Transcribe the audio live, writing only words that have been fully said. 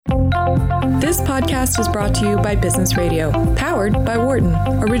This podcast is brought to you by Business Radio, powered by Wharton,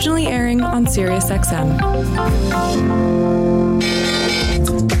 originally airing on SiriusXM.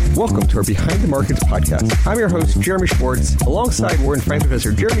 Welcome to our Behind the Markets podcast. I'm your host, Jeremy Schwartz. Alongside Wharton Finance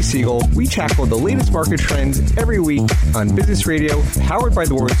Professor Jeremy Siegel, we tackle the latest market trends every week on Business Radio, powered by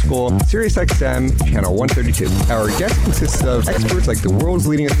the Wharton School, SiriusXM, channel 132. Our guest consists of experts like the world's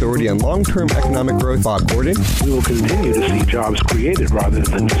leading authority on long-term economic growth, Bob Gordon. We will continue to see jobs created rather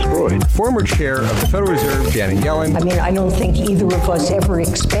than destroyed. Former chair of the Federal Reserve, Janet Yellen. I mean, I don't think either of us ever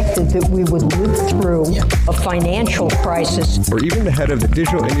expected that we would live through a financial crisis. Or even the head of the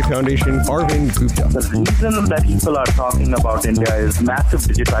Digital India Foundation, Arvind Gupta. The reason that people are talking about India is massive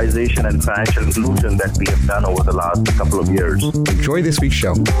digitization and financial inclusion that we have done over the last couple of years. Enjoy this week's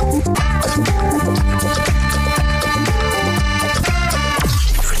show.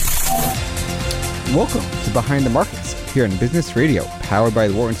 Welcome to Behind the Markets here on Business Radio, powered by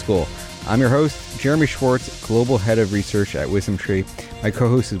the Wharton School. I'm your host, Jeremy Schwartz, Global Head of Research at WisdomTree. My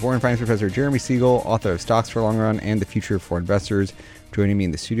co-host is Wharton Finance Professor Jeremy Siegel, author of Stocks for Long Run and The Future for Investors. Joining me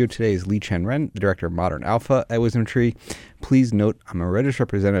in the studio today is Li-Chen Ren, the Director of Modern Alpha at WisdomTree. Please note, I'm a registered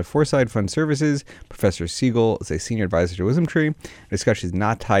representative for Foreside Fund Services. Professor Siegel is a senior advisor to WisdomTree. The discussion is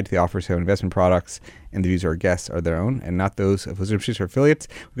not tied to the offer of investment products, and the views of our guests are their own and not those of WisdomTree's affiliates.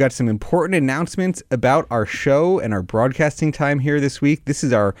 We've got some important announcements about our show and our broadcasting time here this week. This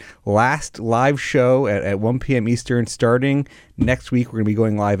is our last live show at 1 p.m. Eastern. Starting next week, we're going to be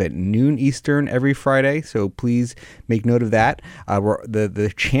going live at noon Eastern every Friday, so please make note of that.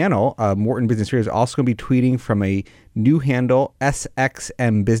 The channel, Wharton Business Radio, is also going to be tweeting from a new handle,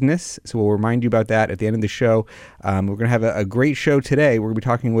 SXM Business. So we'll remind you about that at the end of the show. We're going to have a great show today. We're going to be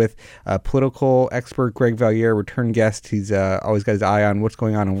talking with political expert Greg Valliere, return guest. He's always got his eye on what's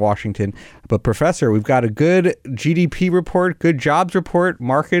going on in Washington. But Professor, we've got a good GDP report, good jobs report,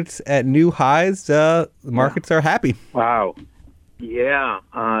 markets at new highs. The markets are happy. Wow. Yeah,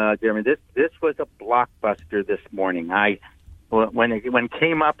 Jeremy, this was a blockbuster this morning. When it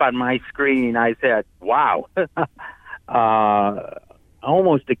came up on my screen, I said, wow.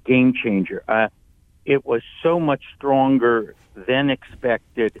 Almost a game changer. It was so much stronger than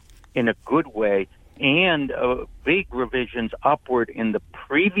expected in a good way, and big revisions upward in the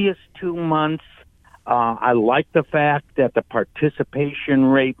previous 2 months. I like the fact that the participation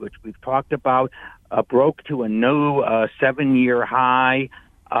rate, which we've talked about, broke to a new 7-year high.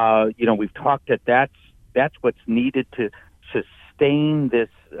 We've talked that's what's needed to sustain this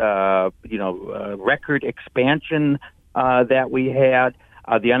record expansion that we had.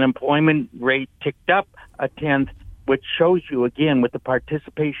 The unemployment rate ticked up a tenth, which shows you, again, with the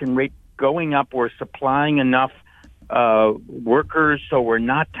participation rate going up, we're supplying enough workers, so we're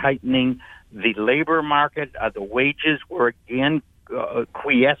not tightening the labor market. The wages were, again,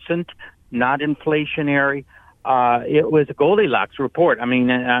 quiescent, not inflationary. It was a Goldilocks report. I mean,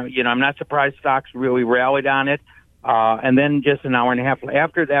 I'm not surprised stocks really rallied on it. And then just an hour and a half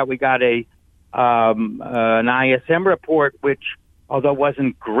after that, we got an ISM report, which, although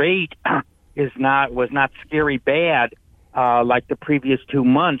wasn't great, was not scary bad like the previous 2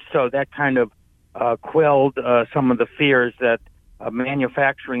 months. So that kind of quelled some of the fears that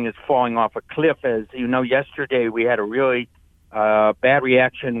manufacturing is falling off a cliff. As you know, yesterday we had a really bad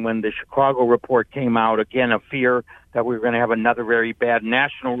reaction when the Chicago report came out. Again, a fear that we were going to have another very bad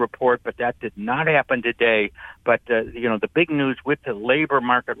national report, but that did not happen today. But, the big news with the labor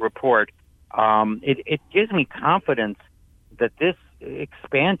market report, it gives me confidence that this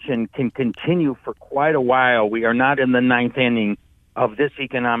expansion can continue for quite a while. We are not in the ninth inning of this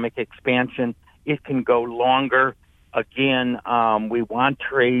economic expansion. It can go longer. Again, we want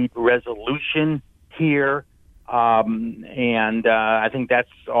trade resolution here. And I think that's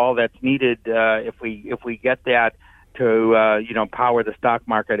all that's needed if we get that to power the stock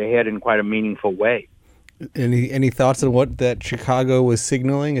market ahead in quite a meaningful way. Any thoughts on what that Chicago was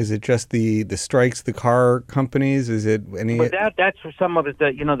signaling? Is it just the strikes, the car companies? Is it any? But that's some of it.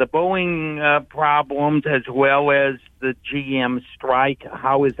 The Boeing problems as well as the GM strike.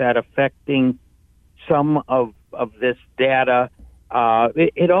 How is that affecting some of this data?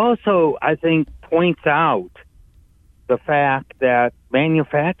 It also, I think, points out the fact that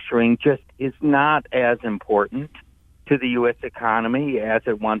manufacturing just is not as important to the U.S. economy as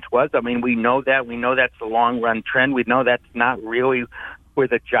it once was. I mean, we know that. We know that's the long-run trend. We know that's not really where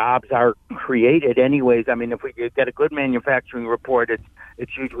the jobs are created anyways. I mean, if we get a good manufacturing report,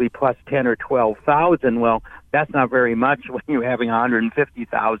 it's usually plus 10 or 12,000. Well, that's not very much when you're having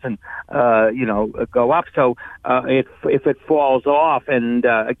 150,000, go up. So if it falls off, and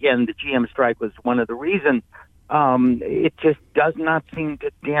again, the GM strike was one of the reasons, it just does not seem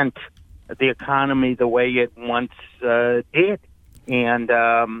to dent the economy the way it once did. And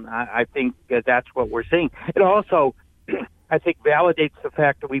I think that's what we're seeing. It also, I think, validates the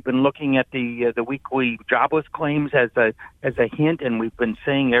fact that we've been looking at the weekly jobless claims as a hint, and we've been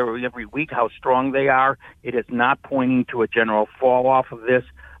saying every week how strong they are. It is not pointing to a general fall off of this,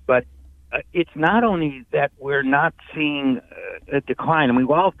 but it's not only that we're not seeing a decline, and we've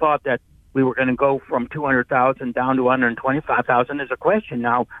all thought that we were going to go from 200,000 down to 125,000. There's a question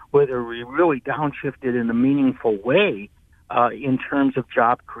now whether we really downshifted in a meaningful way in terms of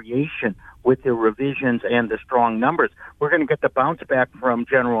job creation with the revisions and the strong numbers. We're going to get the bounce back from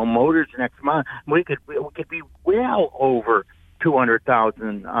General Motors next month. We could be well over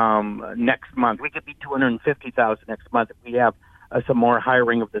 200,000 next month. We could be 250,000 next month if we have some more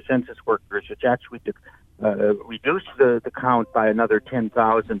hiring of the census workers, which actually reduced the count by another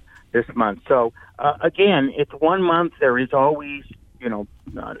 10,000 this month. So again, it's 1 month. There is always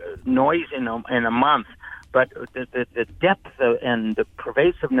noise in a month. But the depth and the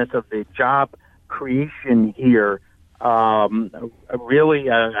pervasiveness of the job creation here really,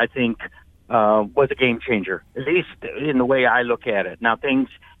 I think, was a game changer, at least in the way I look at it. Now,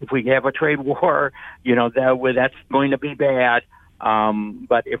 if we have a trade war, that's going to be bad.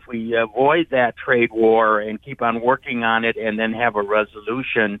 But if we avoid that trade war and keep on working on it and then have a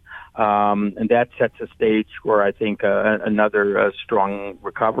resolution, and that sets a stage for, I think, another strong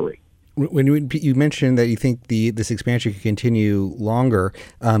recovery. When you mentioned that you think this expansion could continue longer,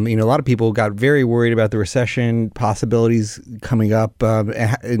 a lot of people got very worried about the recession possibilities coming up,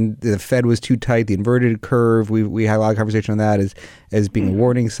 and the Fed was too tight. The inverted curve, we had a lot of conversation on that as being a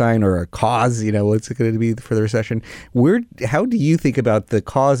warning sign or a cause. What's it going to be for the recession? How do you think about the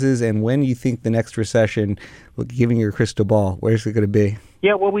causes, and when you think the next recession, giving your crystal ball, where's it going to be?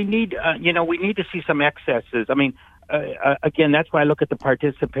 Yeah, well, we need to see some excesses. I mean. Again, that's why I look at the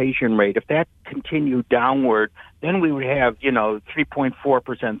participation rate. If that continued downward, then we would have, 3.4%,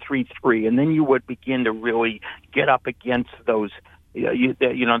 3.3%, and then you would begin to really get up against those.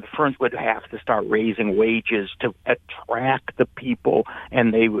 The firms would have to start raising wages to attract the people,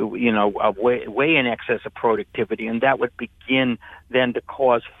 and they, way in excess of productivity, and that would begin then to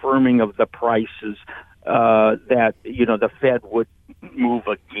cause firming of the prices that the Fed would move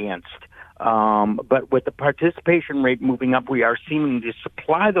against. But with the participation rate moving up, we are seeming to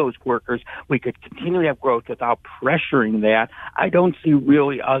supply those workers. We could continue to have growth without pressuring that. I don't see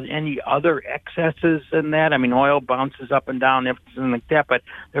really any other excesses in that. I mean, oil bounces up and down, everything like that, but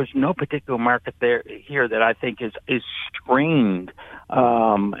there's no particular market here that I think is strained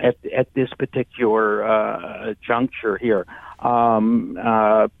at this particular juncture here. And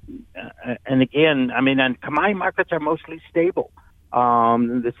again, and commodity markets are mostly stable.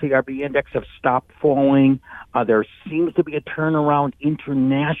 The CRB index have stopped falling. There seems to be a turnaround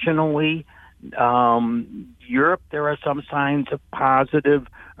internationally. Europe, there are some signs of positive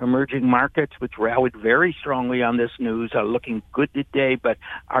emerging markets, which rallied very strongly on this news, are looking good today, but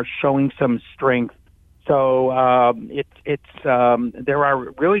are showing some strength. So there are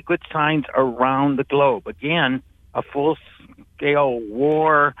really good signs around the globe. Again, a full-scale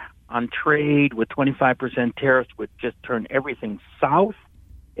war on trade with 25% tariffs would just turn everything south,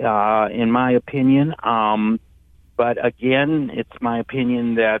 in my opinion. But again, it's my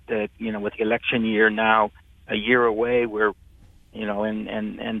opinion that, with the election year now a year away, we're,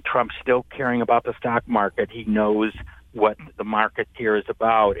 and Trump's still caring about the stock market. He knows what the market here is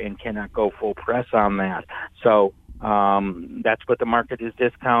about and cannot go full press on that. So that's what the market is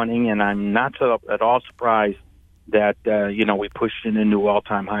discounting, and I'm not at all surprised that, we pushed into new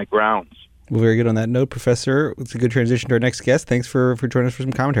all-time high grounds. Well, very good on that note, Professor. It's a good transition to our next guest. Thanks for joining us for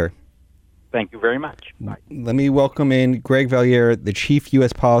some commentary. Thank you very much. Bye. Let me welcome in Greg Valliere, the Chief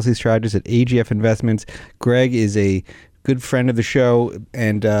U.S. Policy Strategist at AGF Investments. Greg is a good friend of the show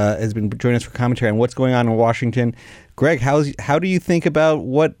and has been joining us for commentary on what's going on in Washington. Greg, how do you think about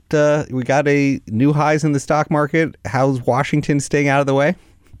what we got a new highs in the stock market? How's Washington staying out of the way?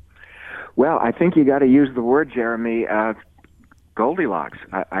 Well, I think you got to use the word, Jeremy, Goldilocks.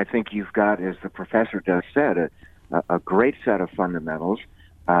 I think you've got, as the professor just said, a great set of fundamentals.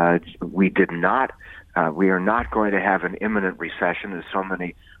 We are not going to have an imminent recession, as so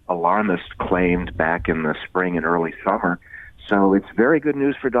many alarmists claimed back in the spring and early summer. So it's very good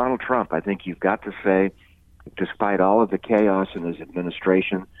news for Donald Trump. I think you've got to say, despite all of the chaos in his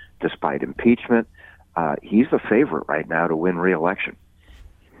administration, despite impeachment, he's the favorite right now to win re-election.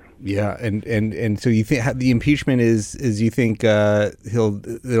 Yeah, and so you think the impeachment is you think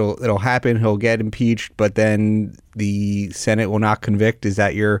it'll happen, he'll get impeached, but then the Senate will not convict? Is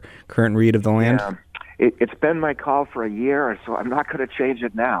that your current read of the land? Yeah. it's been my call for a year, so I'm not going to change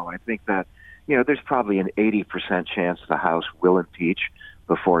it now. I think that, there's probably an 80% chance the House will impeach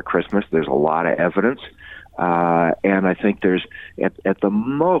before Christmas. There's a lot of evidence. And I think there's, at the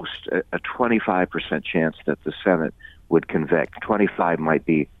most, a 25% chance that the Senate would convict. 25 might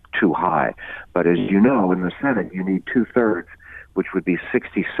be too high. But as you know, in the Senate, you need 2/3, which would be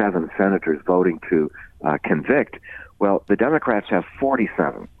 67 senators voting to convict. Well, the Democrats have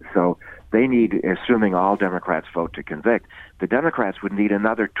 47. So they need, assuming all Democrats vote to convict, the Democrats would need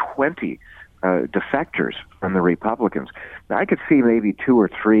another 20 defectors from the Republicans. Now, I could see maybe 2 or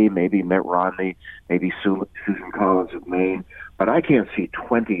 3, maybe Mitt Romney, maybe Susan Collins of Maine, but I can't see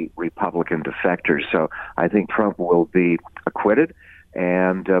 20 Republican defectors. So I think Trump will be acquitted,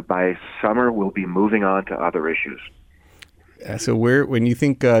 and by summer we'll be moving on to other issues. So when you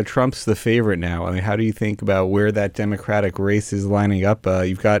think Trump's the favorite now, I mean, how do you think about where that Democratic race is lining up?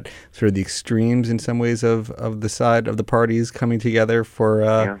 You've got sort of the extremes in some ways of the side of the parties coming together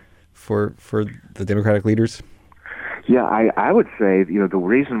for the Democratic leaders. Yeah, I would say, the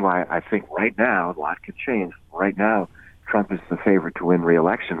reason why I think right now, a lot can change. Right now, Trump is the favorite to win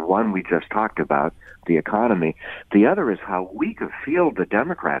re-election. One, we just talked about, the economy. The other is how weak a field the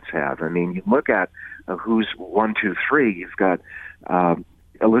Democrats have. I mean, you look at who's 1, 2, 3. You've got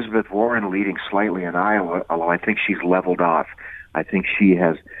Elizabeth Warren leading slightly in Iowa, although I think she's leveled off. I think she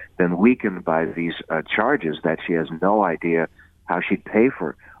has been weakened by these charges that she has no idea how she'd pay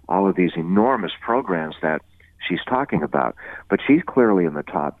for all of these enormous programs that she's talking about. But she's clearly in the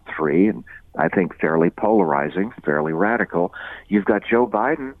top 3, and I think fairly polarizing, fairly radical. You've got Joe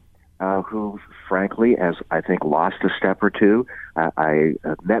Biden, who, frankly, has, I think, lost a step or two. I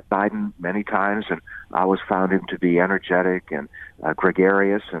met Biden many times, and I always found him to be energetic and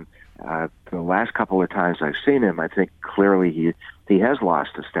gregarious. And the last couple of times I've seen him, I think clearly he has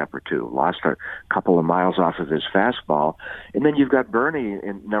lost a step or two, lost a couple of miles off of his fastball. And then you've got Bernie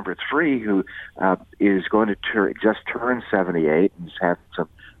in number 3, who is going to just turn 78 and has had some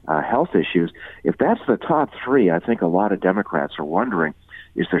health issues. If that's the top 3, I think a lot of Democrats are wondering,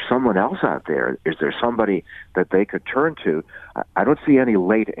 is there someone else out there? Is there somebody that they could turn to? I don't see any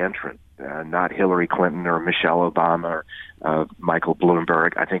late entrant, not Hillary Clinton or Michelle Obama or Michael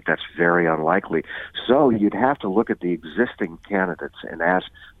Bloomberg. I think that's very unlikely. So you'd have to look at the existing candidates and ask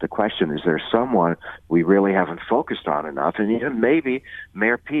the question, is there someone we really haven't focused on enough? And even maybe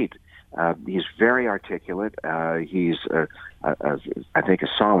Mayor Pete. He's very articulate. He's, I think, a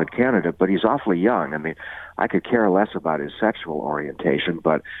solid candidate, but he's awfully young. I mean, I could care less about his sexual orientation,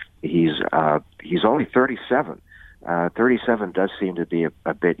 but he's only 37. 37 does seem to be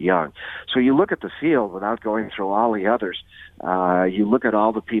a bit young. So you look at the field without going through all the others. You look at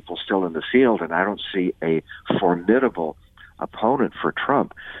all the people still in the field, and I don't see a formidable opponent for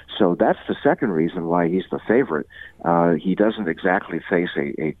Trump. So that's the second reason why he's the favorite. He doesn't exactly face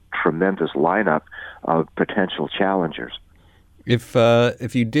a tremendous lineup of potential challengers.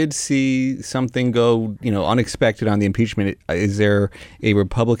 If you did see something go, unexpected on the impeachment, is there a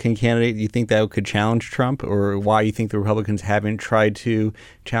Republican candidate you think that could challenge Trump, or why you think the Republicans haven't tried to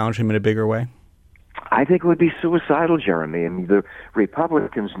challenge him in a bigger way? I think it would be suicidal, Jeremy. I mean, the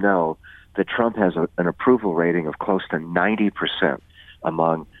Republicans know that Trump has an approval rating of close to 90%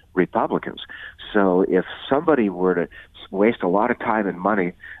 among Republicans. So if somebody were to waste a lot of time and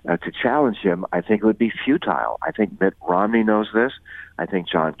money to challenge him, I think it would be futile. I think Mitt Romney knows this. I think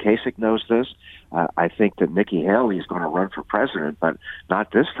John Kasich knows this. I think that Nikki Haley is going to run for president, but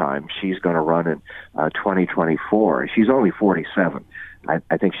not this time. She's going to run in 2024. She's only 47.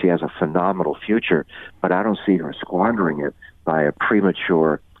 I think she has a phenomenal future, but I don't see her squandering it by a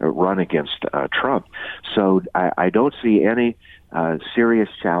premature run against Trump. So I don't see any serious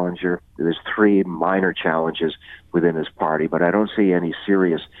challenger. There's 3 minor challenges within his party, but I don't see any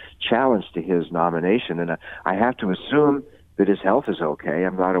serious challenge to his nomination. And I have to assume that his health is okay.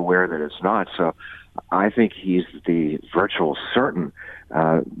 I'm not aware that it's not. So I think he's the virtual certain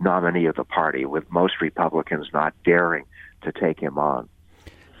nominee of the party, with most Republicans not daring to take him on.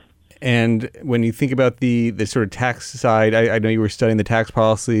 And when you think about the sort of tax side, I know you were studying the tax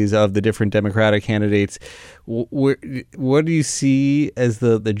policies of the different Democratic candidates. What do you see as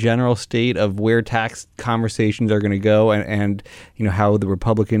the general state of where tax conversations are going to go, and how the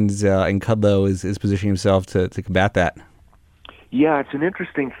Republicans and Kudlow is positioning himself to combat that? Yeah, it's an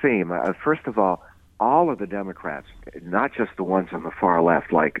interesting theme. First of all of the Democrats, not just the ones on the far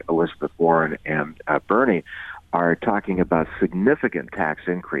left like Elizabeth Warren and Bernie, are talking about significant tax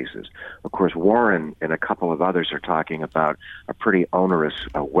increases. Of course, Warren and a couple of others are talking about a pretty onerous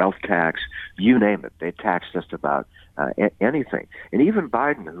wealth tax. You name it. They tax just about anything. And even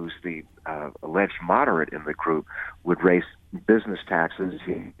Biden, who's the alleged moderate in the group, would raise business taxes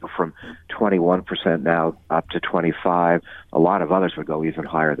from 21% now up to 25%. A lot of others would go even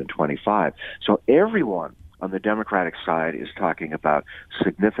higher than 25%. So everyone on the Democratic side is talking about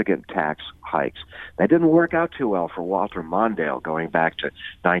significant tax hikes. That didn't work out too well for Walter Mondale going back to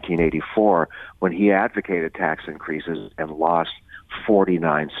 1984 when he advocated tax increases and lost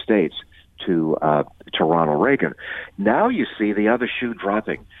 49 states to Ronald Reagan. Now you see the other shoe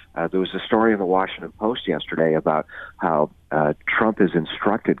dropping. There was a story in the Washington Post yesterday about how Trump has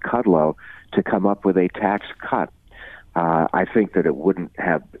instructed Kudlow to come up with a tax cut. I think that it wouldn't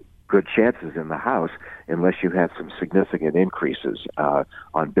have good chances in the House unless you had some significant increases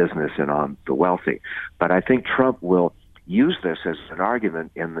on business and on the wealthy. But I think Trump will use this as an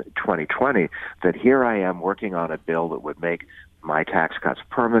argument in 2020 that here I am working on a bill that would make my tax cuts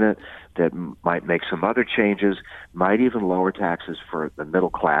permanent, that might make some other changes, might even lower taxes for the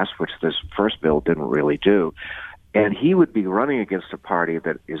middle class, which this first bill didn't really do. And he would be running against a party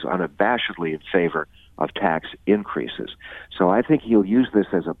that is unabashedly in favor of tax increases. So I think he'll use this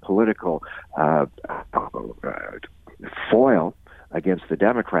as a political foil against the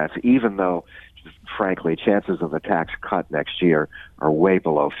Democrats, even though, frankly, chances of a tax cut next year are way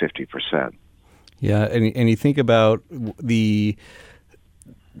below 50%. Yeah, and you think about the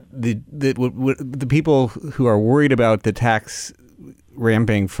people who are worried about the tax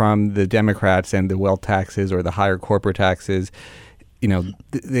ramping from the Democrats and the wealth taxes or the higher corporate taxes. You know,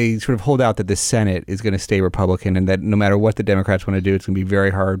 they sort of hold out that the Senate is going to stay Republican and that no matter what the Democrats want to do, it's going to be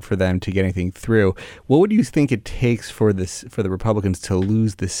very hard for them to get anything through. What would you think it takes for the Republicans to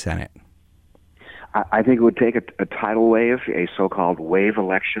lose the Senate? I think it would take a tidal wave, a so-called wave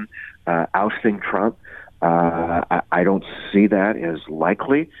election, ousting Trump. I don't see that as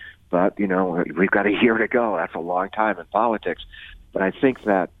likely, but, you know, we've got a year to go. That's a long time in politics. But I think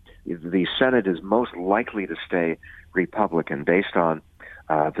that the Senate is most likely to stay Republican based on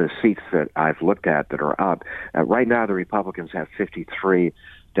the seats that I've looked at that are up. Right now, the Republicans have 53.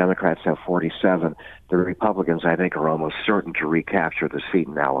 Democrats have 47. The Republicans, I think, are almost certain to recapture the seat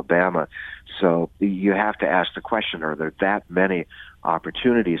in Alabama. So you have to ask the question, are there that many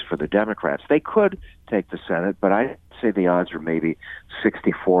opportunities for the Democrats? They could take the Senate, but I'd say the odds are maybe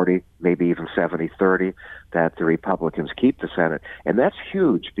 60-40, maybe even 70-30 that the Republicans keep the Senate. And that's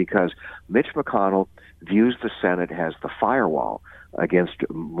huge because Mitch McConnell views the Senate as the firewall against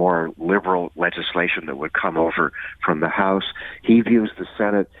more liberal legislation that would come over from the House. He views the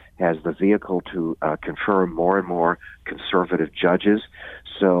Senate as the vehicle to confirm more and more conservative judges.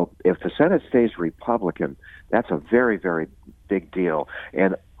 So if the Senate stays Republican, that's a very, very big deal.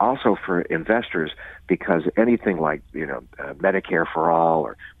 And also for investors, because anything like, Medicare for all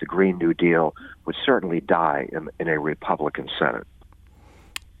or the Green New Deal would certainly die in a Republican Senate.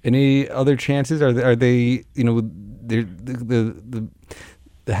 Any other chances? Are they?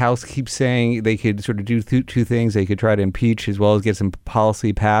 The House keeps saying they could sort of do two things. They could try to impeach as well as get some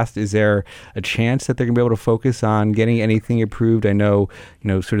policy passed. Is there a chance that they're going to be able to focus on getting anything approved? I know,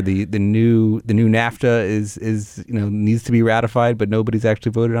 sort of the new NAFTA is needs to be ratified, but nobody's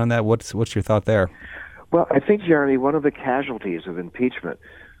actually voted on that. What's your thought there? Well, I think, Jeremy, one of the casualties of impeachment,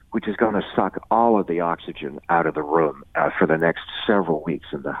 which is going to suck all of the oxygen out of the room for the next several weeks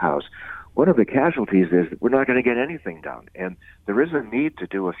in the House. One of the casualties is that we're not going to get anything done. And there is a need to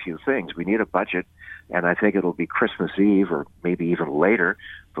do a few things. We need a budget, and I think it'll be Christmas Eve or maybe even later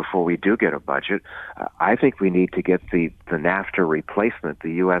before we do get a budget. I think we need to get the NAFTA replacement,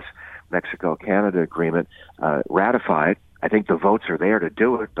 the U.S.-Mexico-Canada agreement, ratified. I think the votes are there to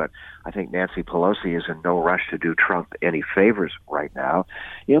do it, but I think Nancy Pelosi is in no rush to do Trump any favors right now.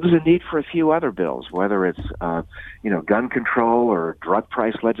 There's a need for a few other bills, whether it's, gun control or drug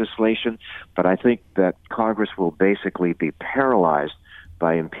price legislation. But I think that Congress will basically be paralyzed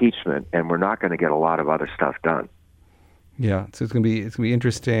by impeachment, and we're not going to get a lot of other stuff done. Yeah, so it's gonna be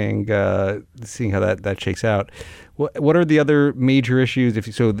interesting seeing how that shakes out. What are the other major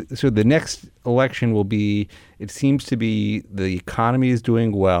issues? So the next election will be. It seems to be the economy is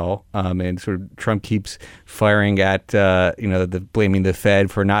doing well, and sort of Trump keeps firing at blaming the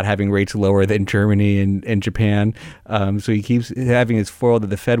Fed for not having rates lower than Germany and Japan. So he keeps having his foil that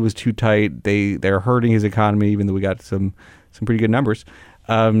the Fed was too tight. They're hurting his economy, even though we got some pretty good numbers.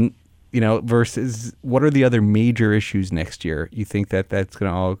 Versus what are the other major issues next year you think that's going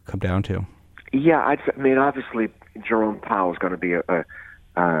to all come down to? Yeah, obviously Jerome Powell is going to be a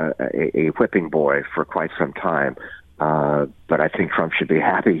a whipping boy for quite some time. But I think Trump should be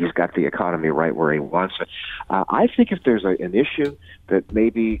happy he's got the economy right where he wants it. I think if there's an issue that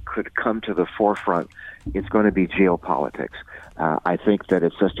maybe could come to the forefront, it's going to be geopolitics. I think that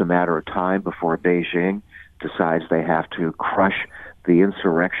it's just a matter of time before Beijing decides they have to crush the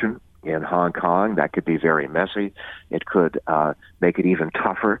insurrection in Hong Kong. That could be very messy. It could make it even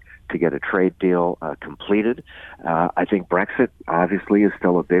tougher to get a trade deal completed. I think Brexit, obviously, is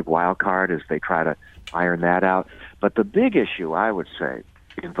still a big wild card as they try to iron that out. But the big issue, I would say,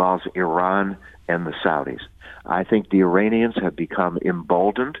 involves Iran and the Saudis. I think the Iranians have become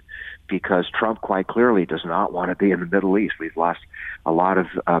emboldened because Trump quite clearly does not want to be in the Middle East. We've lost a lot of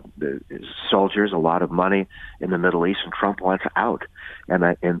soldiers, a lot of money in the Middle East, and Trump wants out.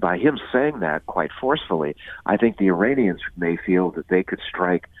 And by him saying that quite forcefully, I think the Iranians may feel that they could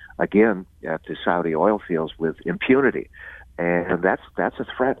strike again at the Saudi oil fields with impunity. And that's a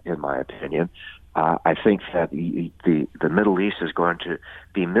threat, in my opinion. I think that the Middle East is going to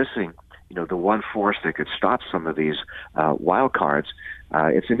be missing, the one force that could stop some of these wild cards.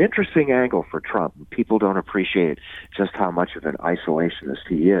 It's an interesting angle for Trump. People don't appreciate just how much of an isolationist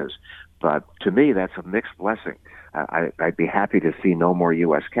he is. But to me, that's a mixed blessing. I'd be happy to see no more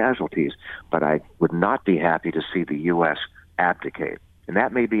U.S. casualties, but I would not be happy to see the U.S. abdicate. And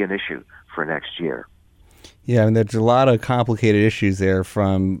that may be an issue for next year. Yeah, there's a lot of complicated issues there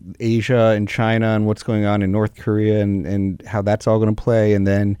from Asia and China and what's going on in North Korea and how that's all going to play. And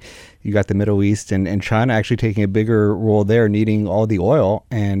then you got the Middle East and China actually taking a bigger role there, needing all the oil.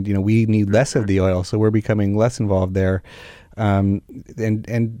 And, we need less of the oil, so we're becoming less involved there. And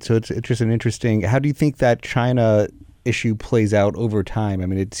so it's just an interesting, how do you think that China issue plays out over time? I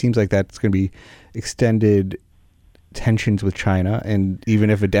mean, it seems like that's going to be extended tensions with China, and even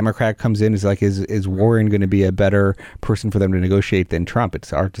if a Democrat comes in, is Warren going to be a better person for them to negotiate than Trump? It's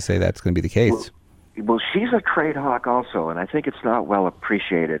hard to say that's going to be the case. Well, she's a trade hawk also, and I think it's not well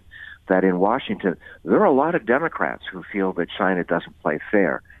appreciated that in Washington there are a lot of Democrats who feel that China doesn't play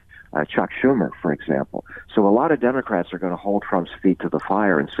fair. Chuck Schumer, for example. So a lot of Democrats are going to hold Trump's feet to the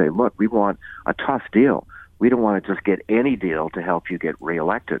fire and say, look, we want a tough deal. We don't want to just get any deal to help you get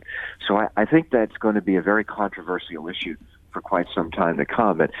reelected. So I think that's going to be a very controversial issue for quite some time to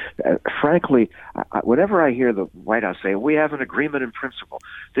come. And frankly, whenever I hear the White House say, we have an agreement in principle,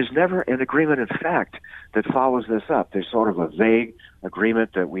 there's never an agreement in fact that follows this up. There's sort of a vague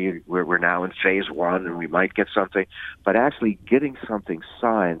agreement that we're now in phase one and we might get something. But actually getting something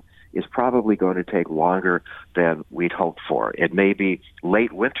signed is probably going to take longer than we'd hoped for. It may be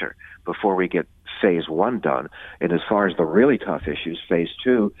late winter before we get phase one done. And as far as the really tough issues, phase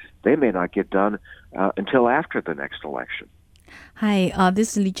two, they may not get done until after the next election. Hi,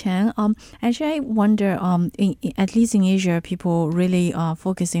 this is Li Chen. Actually, I wonder, at least in Asia, people really are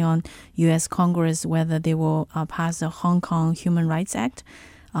focusing on U.S. Congress, whether they will pass the Hong Kong Human Rights Act.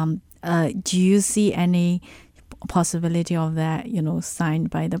 Do you see any possibility of that, signed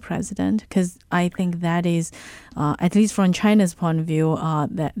by the president? Because I think that is, at least from China's point of view,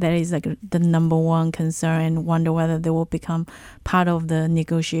 that is like the number one concern, and wonder whether they will become part of the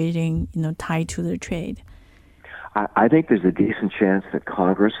negotiating, tied to the trade. I think there's a decent chance that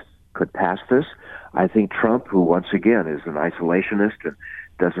Congress could pass this. I think Trump, who once again is an isolationist and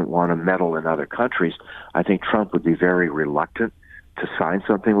doesn't want to meddle in other countries, I think Trump would be very reluctant to sign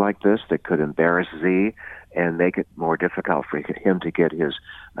something like this that could embarrass Xi and make it more difficult for him to get his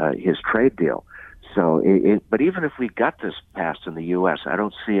trade deal. So, but even if we got this passed in the U.S., I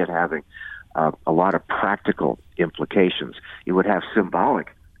don't see it having a lot of practical implications. It would have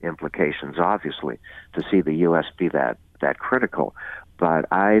symbolic implications, obviously, to see the U.S. be that critical. But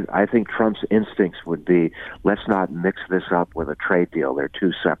I think Trump's instincts would be, let's not mix this up with a trade deal. They're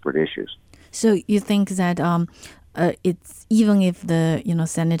two separate issues. So you think that it's even if the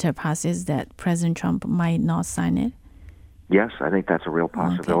senator passes, that President Trump might not sign it? Yes, I think that's a real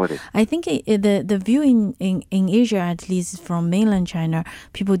possibility. Okay. I think the view in Asia, at least from mainland China,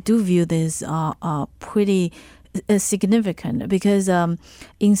 people do view this pretty significant, because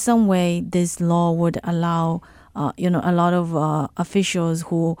in some way this law would allow a lot of officials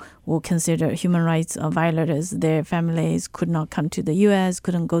who will consider human rights violators, their families could not come to the U.S.,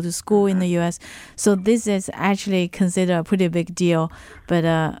 couldn't go to school in the U.S. So this is actually considered a pretty big deal.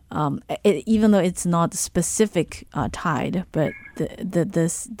 But even though it's not specific tied, but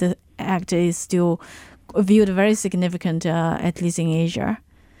the act is still viewed very significant, at least in Asia.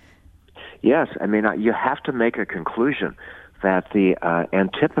 Yes, I mean, you have to make a conclusion that the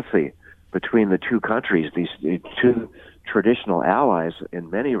antipathy between the two countries, these two traditional allies in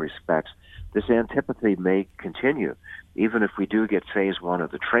many respects, this antipathy may continue. Even if we do get phase one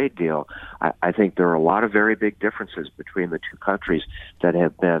of the trade deal, I think there are a lot of very big differences between the two countries that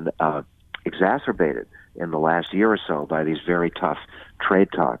have been exacerbated in the last year or so by these very tough trade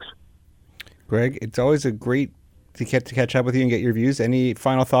talks. Greg, it's always a great to catch up with you and get your views. Any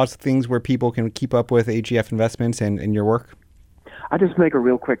final thoughts, things where people can keep up with AGF Investments and your work? I'll just make a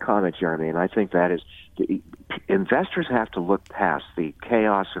real quick comment, Jeremy, and I think that is investors have to look past the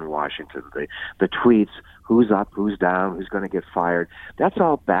chaos in Washington, the tweets, who's up, who's down, who's going to get fired. That's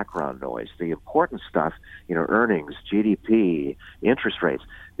all background noise. The important stuff, earnings, GDP, interest rates,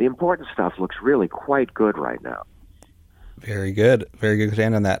 the important stuff looks really quite good right now. Very good. Very good to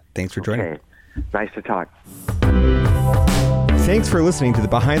end on that. Thanks for joining. Okay. Nice to talk. Thanks for listening to the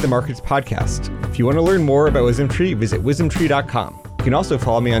Behind the Markets podcast. If you want to learn more about WisdomTree, visit wisdomtree.com. You can also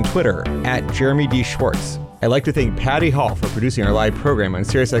follow me on Twitter @JeremyDSchwartz. I'd like to thank Patty Hall for producing our live program on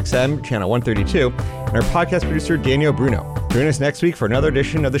SiriusXM channel 132 and our podcast producer Daniel Bruno. Join us next week for another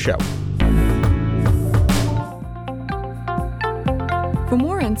edition of the show. For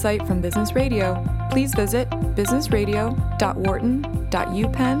more insight from Business Radio, please visit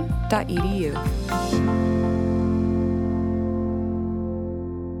businessradio.wharton.upenn.edu.